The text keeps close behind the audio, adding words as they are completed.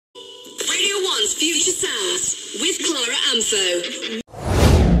One's future sounds with Clara Amfo.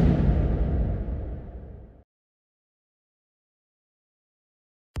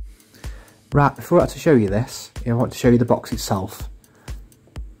 Right, before I have to show you this, I want to show you the box itself.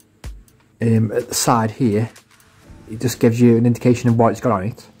 At the side here, it just gives you an indication of what it's got on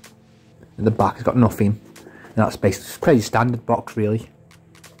it. At the back, it's got nothing. And that's basically a pretty standard box, really.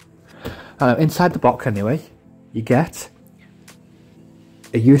 Inside the box, anyway, you get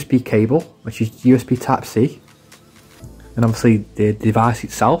a USB cable, which is USB Type-C, and obviously the device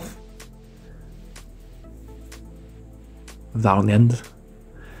itself, with that on the end.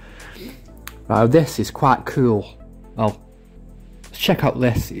 Right, this is quite cool. Well, let's check out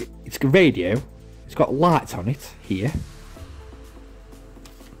this. It's a radio. It's got lights on it here.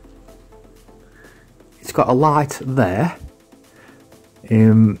 It's got a light there.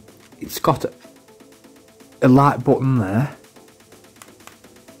 It's got a light button there.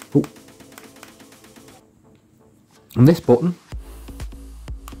 Ooh. And this button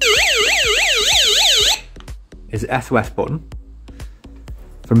is the SOS button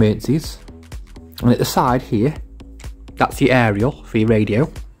for emergencies. And at the side here, that's the aerial for your radio.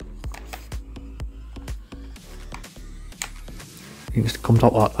 It just comes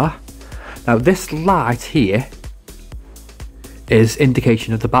out like that. Now this light here is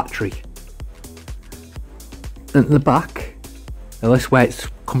indication of the battery. And at the back, now this where it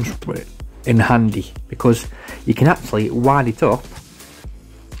comes in handy, because you can actually wind it up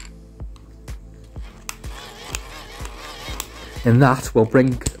and that will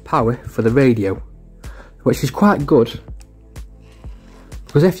bring power for the radio, which is quite good,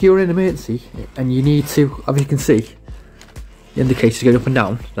 because if you're in an emergency and you need to, as you can see, the indicator's going up and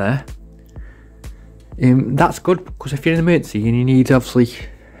down there. That's good, because if you're in an emergency and you need, obviously,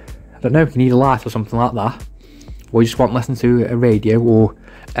 I don't know, you need a light or something like that, or you just want to listen to a radio or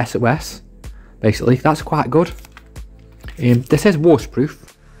SOS, basically, that's quite good. This is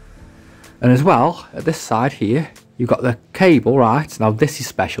waterproof, and as well, at this side here, you've got the cable, right? Now this is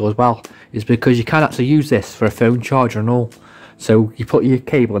special as well, is because you can actually use this for a phone charger and all. So you put your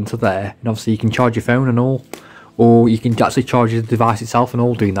cable into there, and obviously you can charge your phone and all, or you can actually charge the device itself and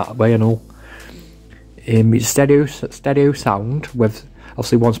all, doing that way and all. It's stereo sound with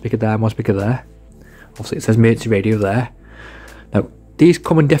obviously one speaker there and one speaker there. Obviously it says emergency radio there. Now these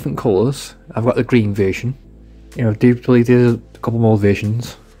come in different colours. I've got the green version. You know, I do believe there's a couple more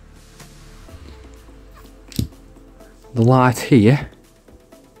versions. The light here,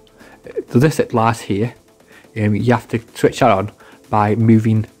 this light here, you have to switch that on by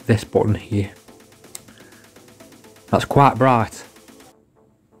moving this button here. That's quite bright.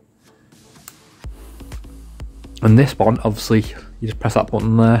 And this one, obviously, you just press that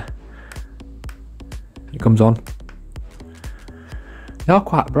button there, it comes on. They are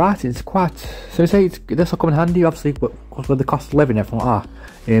quite bright. It's quite, so say this will come in handy, obviously, but with the cost of living and everything like that.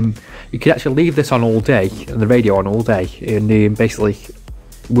 You could actually leave this on all day, and the radio on all day, and basically it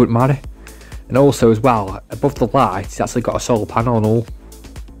wouldn't matter. And also as well, above the light, it's actually got a solar panel and all.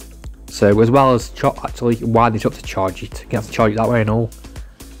 So as well as actually wind it up to charge it, you can have to charge it that way and all.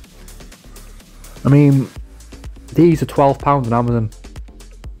 I mean, these are £12 on Amazon,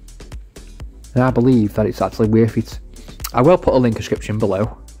 and I believe that it's actually worth it. I will put a link in the description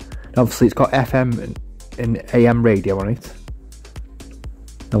below. And obviously it's got FM and AM radio on it.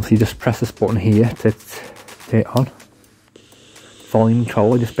 And obviously you just press this button here to turn it on. Volume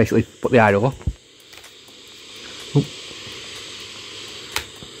control, just basically put the idle up. Ooh.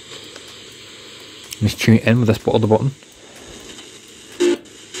 And just tune it in with this other button.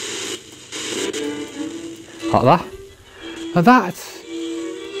 Like that. And that,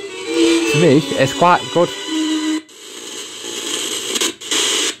 to me, is quite good.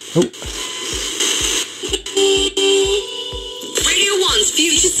 Oh. Radio 1's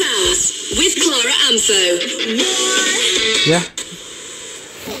Future Sounds with Clara Amfo. Yeah.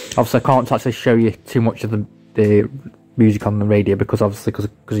 Obviously, I can't actually show you too much of the music on the radio because obviously because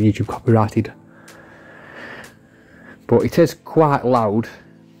of YouTube copyrighted. But it is quite loud,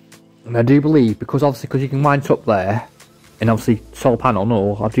 and I do believe because you can wind it up there, and obviously solar panel and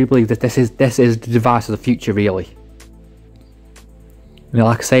all. I do believe that this is the device of the future, really. You know,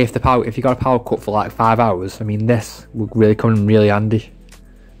 like I say, if you got a power cut for like 5 hours, I mean, this would really come in really handy.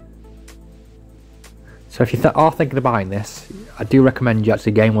 So if you are thinking of buying this, I do recommend you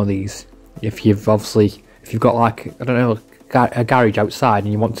actually getting one of these. If you've got like, I don't know, a garage outside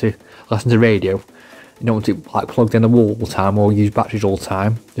and you want to listen to radio, you don't want to like plugged in the wall all the time or use batteries all the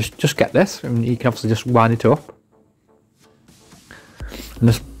time, just get this, and you can obviously just wind it up and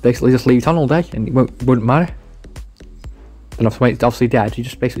just basically just leave it on all day, and it wouldn't matter. And when it's obviously dead, you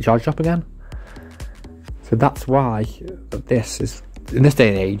just basically charge it up again. So that's why this is, in this day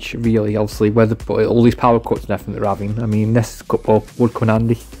and age, really, obviously, whether all these power cuts and everything they're having, I mean, this cup would come in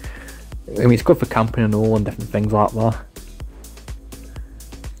handy. I mean, it's good for camping and all and different things like that.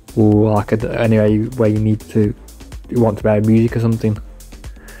 Or like anyway, where you want to play music or something.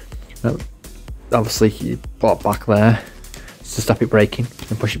 Obviously, you put it back there to stop it breaking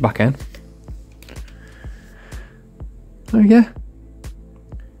and push it back in. Oh yeah.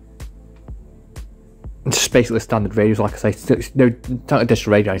 It's just basically standard radios, like I say. It's no, not a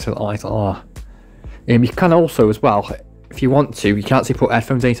digital radio or anything like that. You can also, as well, if you want to, you can actually put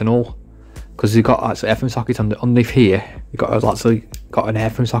headphones in it and all, because you've got actually headphone sockets underneath here. You've got actually got an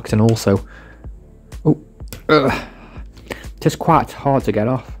headphone socket and also. It's just quite hard to get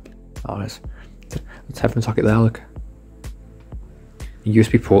off. Oh, it's headphone socket there. Look,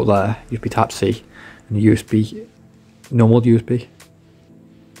 USB port there, USB Type C, and USB, normal USB.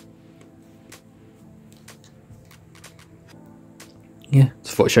 Yeah,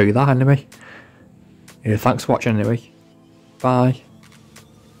 just thought I'd show you that anyway. Yeah, thanks for watching anyway. Bye.